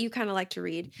 and what you kinda like to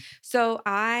read. So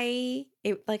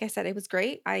like I said, it was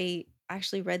great. I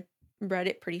actually read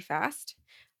it pretty fast.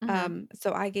 Mhm.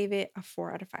 So I gave it a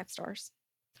 4 out of 5 stars.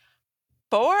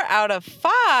 4 out of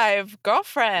 5,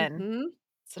 girlfriend. Mhm.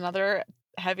 It's another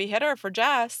heavy hitter for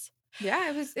Jess. Yeah,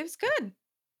 it was good.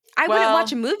 I wouldn't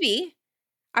watch Well, a movie.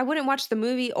 I wouldn't watch the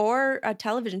movie or a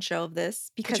television show of this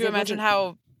could because you it imagine wasn't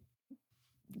how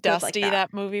good like dusty that.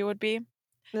 that movie would be?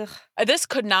 Ugh. This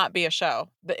could not be a show.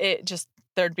 It just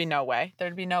there'd be no way.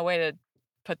 There'd be no way to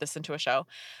put this into a show.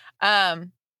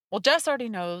 Um, well, Jess already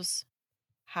knows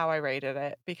how I rated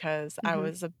it because I Mhm.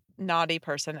 was a naughty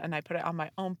person and I put it on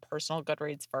my own personal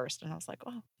Goodreads first, and I was like,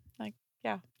 "Oh, like,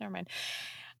 yeah, never mind."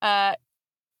 Uh,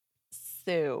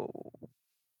 so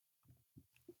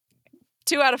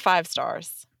 2 out of 5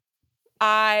 stars.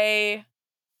 I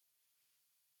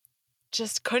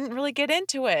just couldn't really get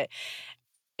into it.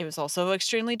 It was also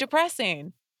extremely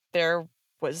depressing. There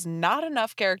was not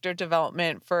enough character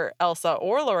development for Elsa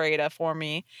or Loretta for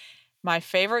me. My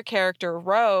favorite character,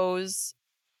 Rose,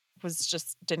 was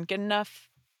just didn't get enough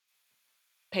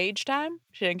page time.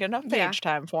 She didn't get enough Yeah. page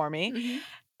time for me. Mhm.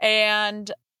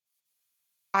 And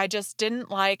I just didn't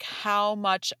like how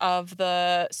much of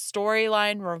the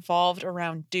storyline revolved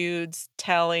around dudes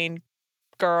telling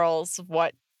girls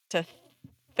what to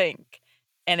think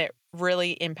and it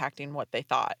really impacting what they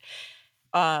thought.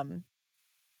 Um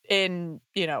in,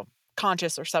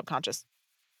 conscious or subconscious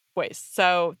ways.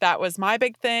 So that was my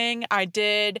big thing. I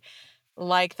did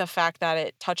like the fact that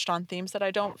it touched on themes that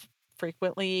I don't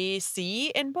frequently see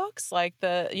in books, like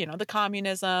the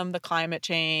communism, the climate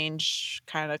change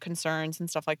kind of concerns and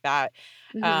stuff like that.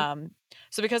 Mhm. Um,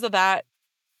 so because of that,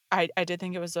 I did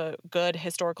think it was a good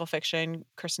historical fiction.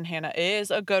 Kristen Hanna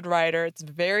is a good writer. It's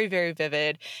very, very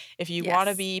vivid. If you want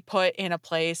to Yes. be put in a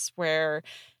place where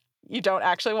you don't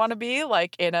actually wanna be,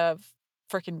 like, in a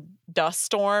freaking dust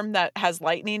storm that has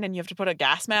lightning and you have to put a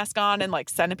gas mask on and, like,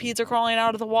 centipedes are crawling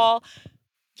out of the wall.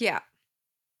 Yeah.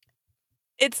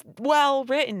 It's well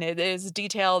written, it is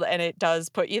detailed, and it does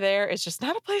put you there. It's just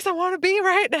not a place I wanna be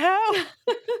right now.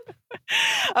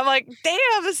 I'm like,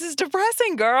 "Damn, this is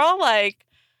depressing, girl." Like,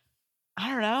 I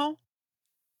don't know.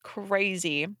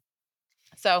 Crazy.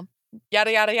 So,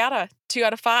 yada, yada, yada. 2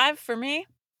 out of 5 for me.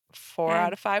 4 out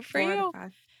And of 5 for 4 out of you.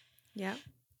 5. Yeah.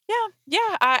 Yeah,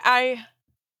 yeah, I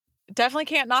definitely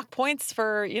can't knock points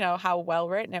for, how well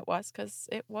written it was because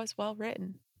it was well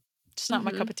written. Just not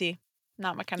my cup Mhm. of tea.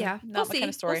 Not my kind of Yeah, we'll not my kind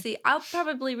of see. We'll story. see. I'll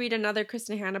probably read another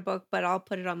Kristen Hanna book, but I'll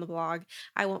put it on the blog.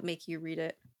 I won't make you read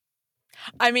it.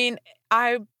 I mean,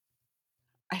 I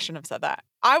shouldn't have said that.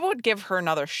 I would give her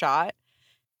another shot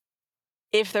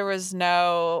if there was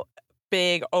no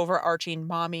big overarching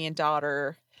mommy and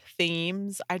daughter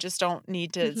themes. I just don't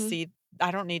need to Mhm. see I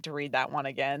don't need to read that one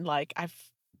again. Like, I've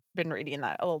been reading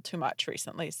that a little too much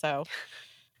recently, so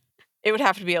it would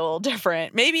have to be a little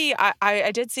different. Maybe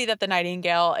I did see that The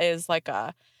Nightingale is like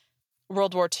a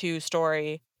World War II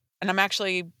story, and I'm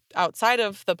actually, outside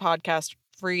of the podcast,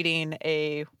 reading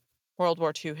a World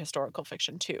War II historical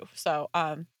fiction too. So,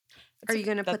 Are it's a you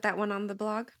gonna that put that one on the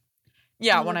blog, on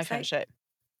yeah, the when I website? finish it.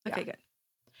 Yeah. Okay,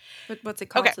 good. What's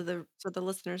it Okay. called so the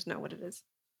listeners know what it is?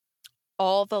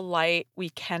 All the Light We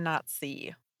Cannot See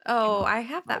came Oh, out I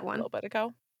have a that one. little bit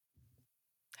ago.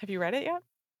 Have you read it yet?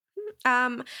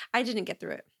 I didn't get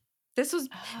through it. This was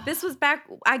Ah, back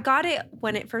I got it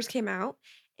when it first came out,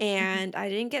 mhm. and I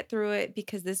didn't get through it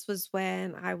because this was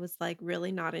when I was, like,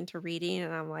 really not into reading,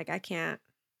 and I'm like, "I can't,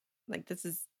 like, this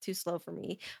is too slow for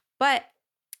me." But,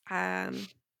 um,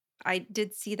 I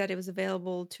did see that it was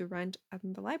available to rent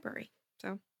in the library,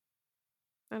 so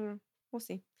I don't know. We'll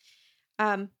see.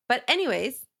 But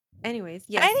anyways,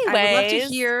 yes, I would love to Anyways,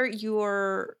 hear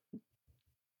your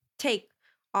take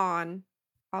on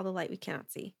All the Light We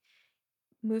Cannot See.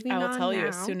 I Moving will on tell you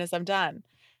as now soon as I'm done.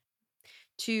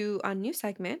 to a new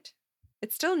segment.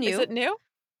 It's still Is it new new?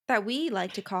 that we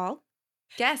like to call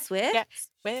Guess with Yes,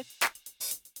 with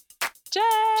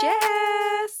Jess.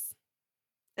 Jess.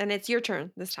 And it's your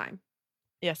turn this time.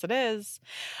 Yes, it is.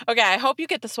 Okay, I hope you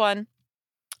get this one.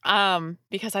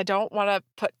 Because I don't wanna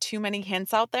put too many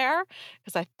hints out there,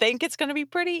 because I think it's gonna be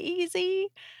pretty easy,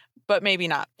 but maybe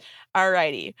not.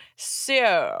 Alrighty.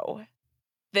 So,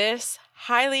 this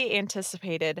highly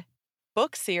anticipated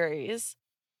book series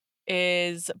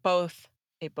is both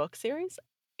a book series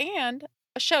and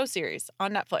a show series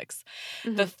on Netflix.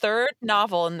 The Mhm. third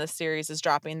novel in this series is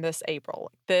dropping this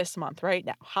April, this month, right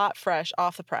now, hot, fresh,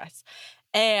 off the press.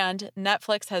 And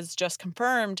Netflix has just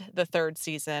confirmed the third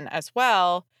season as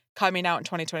well, coming out in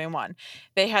 2021.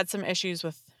 They had some issues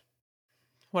with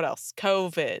what else?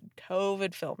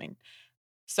 COVID filming.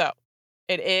 So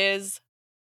it is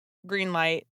green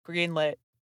light, green lit.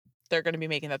 They're going to be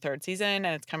making the third season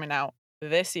and it's coming out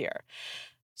this year.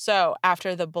 So,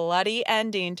 after the bloody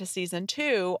ending to season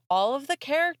 2, all of the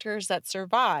characters that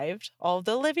survived, all of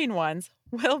the living ones,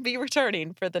 will be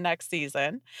returning for the next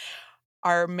season.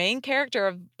 Our main character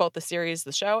of both the series,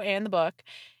 the show, and the book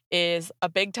is a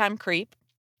big time creep,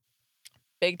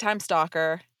 big time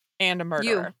stalker, and a You.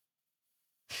 murderer.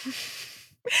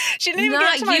 She didn't even get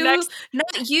Not to my you, next.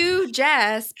 not you,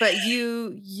 Jess, but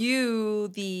you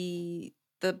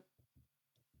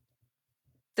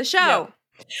the Yep. show.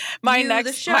 My You the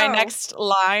next my show. next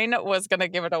line was gonna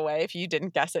give it away if you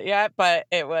didn't guess it yet, but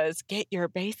it was, "Get your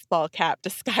baseball cap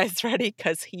disguise ready,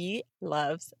 cause he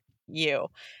loves you,"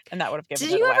 and that would have given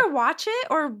Did it you away. ever watch it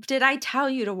or did I tell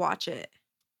you to watch it?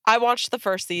 I watched the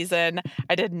 1st season.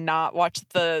 I did not watch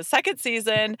the 2nd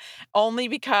season only Oh,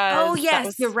 because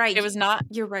yes, you're right. it was not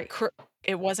You're right. Chr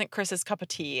it wasn't Chris's cup of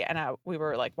tea, and we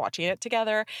were, like, watching it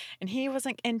together, and he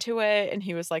wasn't into it, and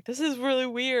he was like, "This is really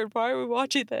weird. Why are we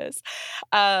watching this?"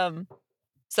 Um,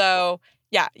 so,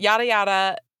 yeah, yada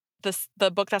yada. The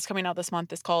book that's coming out this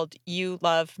month is called You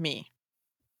Love Me.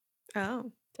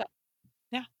 Oh. So,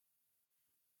 yeah.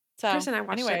 Chris So, and I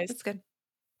watched it. anyways, It's good.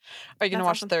 are you gonna That's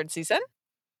watch the awesome. 3rd season?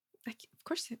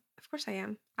 Of course I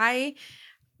am. I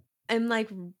am, like,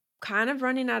 kind of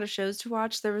running out of shows to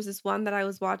watch. There was this one that I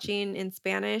was watching in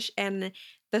Spanish, and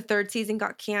the 3rd season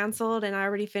got canceled, and I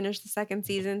already finished the 2nd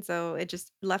season, so it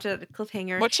just left it at a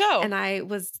cliffhanger, What show? and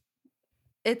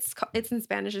it's in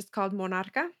Spanish, it's called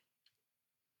Monarca.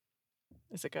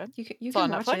 Is it good? You It's can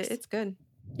on watch it, Netflix? it's good.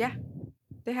 Yeah,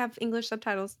 they have English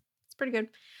subtitles. It's pretty good.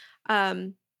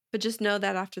 Um, but just know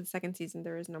that after the 2nd season,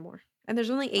 there is no more, and there's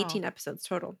only Oh, 18 episodes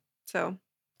total, so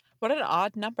what an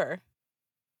odd number.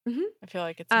 mhm. I feel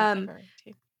like it's not Um, ever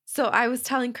 18. so I was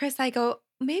telling Chris, I go,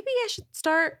 "Maybe I should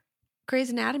start Grey's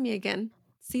Anatomy again,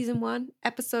 season 1,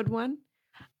 episode 1,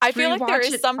 I feel like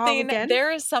rewatch it all again."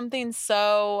 there is something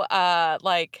so,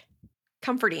 like,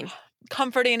 Comforting.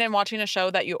 comforting in watching a show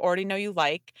that you already know you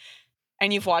like,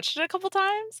 and you've watched it a couple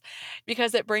times,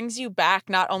 because it brings you back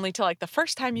not only to, like, the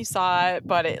first time you saw it,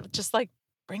 but it just, like,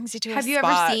 brings you to a Have you ever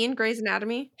spot. seen Grey's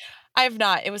Anatomy? I have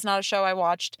not. It was not a show I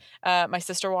watched. My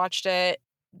sister watched it,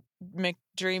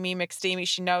 McDreamy, McSteamy,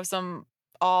 she knows them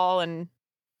all, and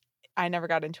I never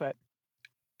got into it,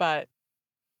 but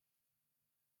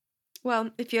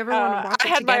Well, if you ever wanna watch I it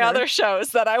had my together. other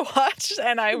shows that I watched,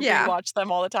 and I Yeah. rewatch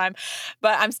them all the time,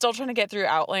 but I'm still trying to get through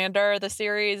Outlander, the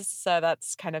series, so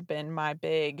that's kind of been my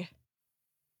big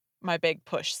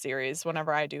push series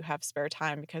whenever I do have spare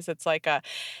time because it's like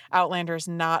Outlander is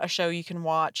not a show you can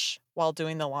watch while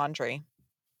doing the laundry.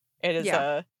 It is Yeah.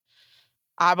 a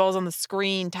eyeballs on the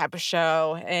screen type of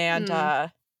show, and,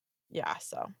 Mm, yeah,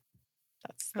 so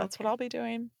that's what okay. I'll be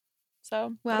doing.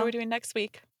 So, what are we Well, doing next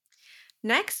week?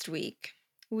 next week,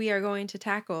 we are going to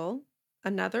tackle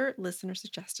another listener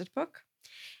suggested book,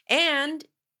 and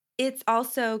it's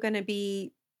also gonna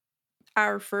be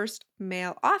our first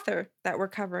male author that we're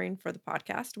covering for the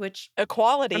podcast, which, I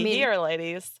Equality mean, here,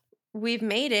 ladies. we've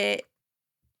made it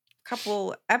a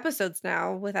couple episodes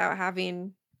now without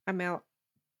having a male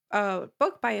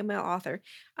book by a male author.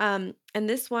 And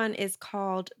this one is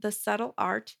called The Subtle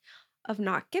Art of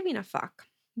Not Giving a Fuck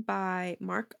by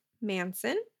Mark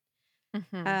Manson.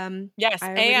 Mhm. Um, Yes, I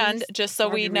already and just so we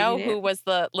started reading know who it. was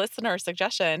the listener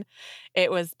suggestion, it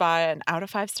was by an out of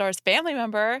 5 stars family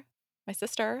member, my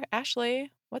sister,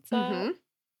 Ashley. What's up? Mhm.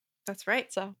 That's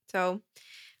right. So, So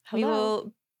we hello.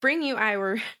 will bring you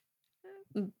our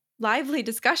lively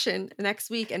discussion next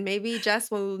week, and maybe Jess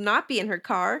will not be in her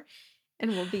car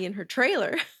and will be in her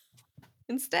trailer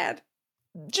instead.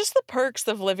 Just the perks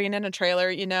of living in a trailer,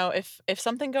 if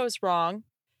something goes wrong,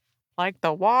 like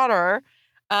the water,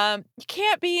 you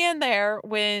can't be in there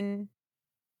when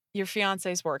your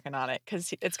fiance's working on it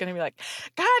because it's gonna be like,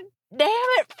 "God damn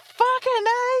it, fucking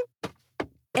A!"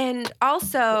 And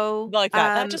also, Like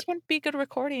that. That just wouldn't be a good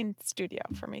recording studio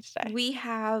for me today. we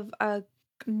have a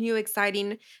new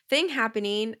exciting thing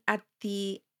happening at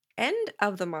the end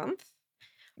of the month.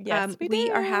 Yes, we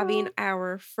We are having do.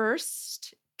 our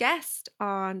first guest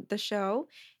on the show,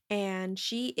 and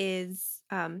she is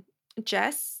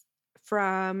Jess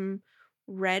from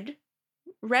Red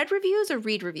Red Reviews or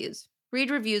Read Reviews.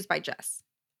 Read Reviews by Jess.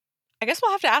 I guess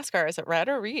we'll have to ask her, is it Red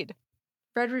or Reed?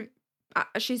 Red.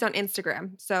 She's on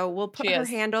Instagram, so we'll put She her is.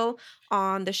 handle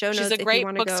on the show She's notes a if you great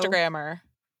want to go bookstagrammer.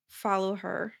 follow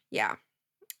her. Yeah.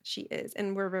 She is,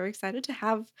 and we're very excited to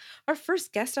have our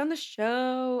first guest on the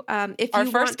show. If Our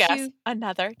you first want guest, to,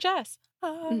 another Jess.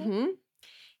 mhm,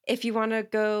 if you want to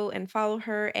go and follow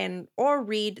her and or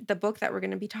read the book that we're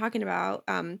going to be talking about,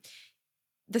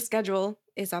 the schedule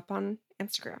is up on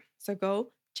Instagram. So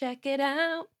go check it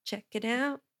out. Check it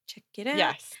out. Check it out.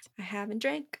 Yes. I haven't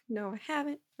drank. No, I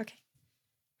haven't. Okay.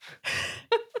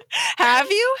 Have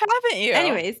you? Haven't you?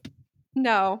 Anyways,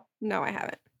 no, I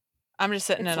haven't. I'm just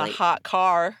sitting It's in a late. hot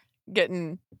car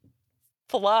getting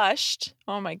flushed.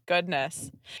 Oh my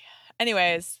goodness.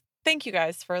 Anyways, thank you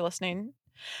guys for listening.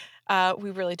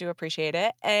 We really do appreciate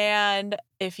it. And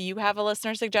if you have a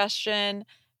listener suggestion,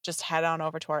 just head on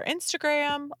over to our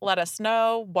Instagram. Let us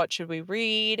know what should we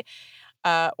read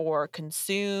or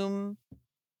consume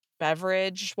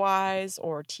beverage wise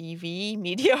or TV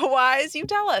media wise. You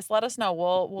tell us. Let us know.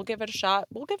 We'll give it a shot.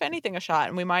 We'll give anything a shot,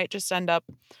 and we might just end up.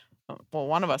 Well,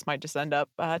 one of us might just end up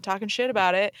talking shit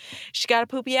about it. She got a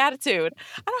poopy attitude.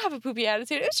 I don't have a poopy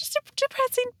attitude. It's just a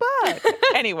depressing book.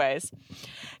 Anyways,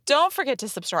 don't forget to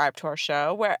subscribe to our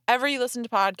show wherever you listen to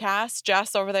podcasts.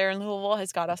 Jess over there in Louisville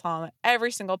has got us on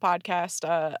every single podcast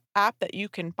app that you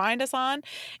can find us on.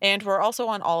 And we're also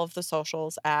on all of the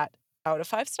socials at Out of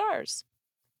 5 Stars.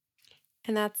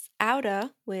 And that's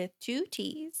Outa with 2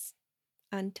 T's.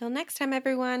 Until next time,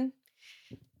 everyone.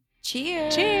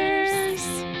 Cheers.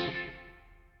 Cheers!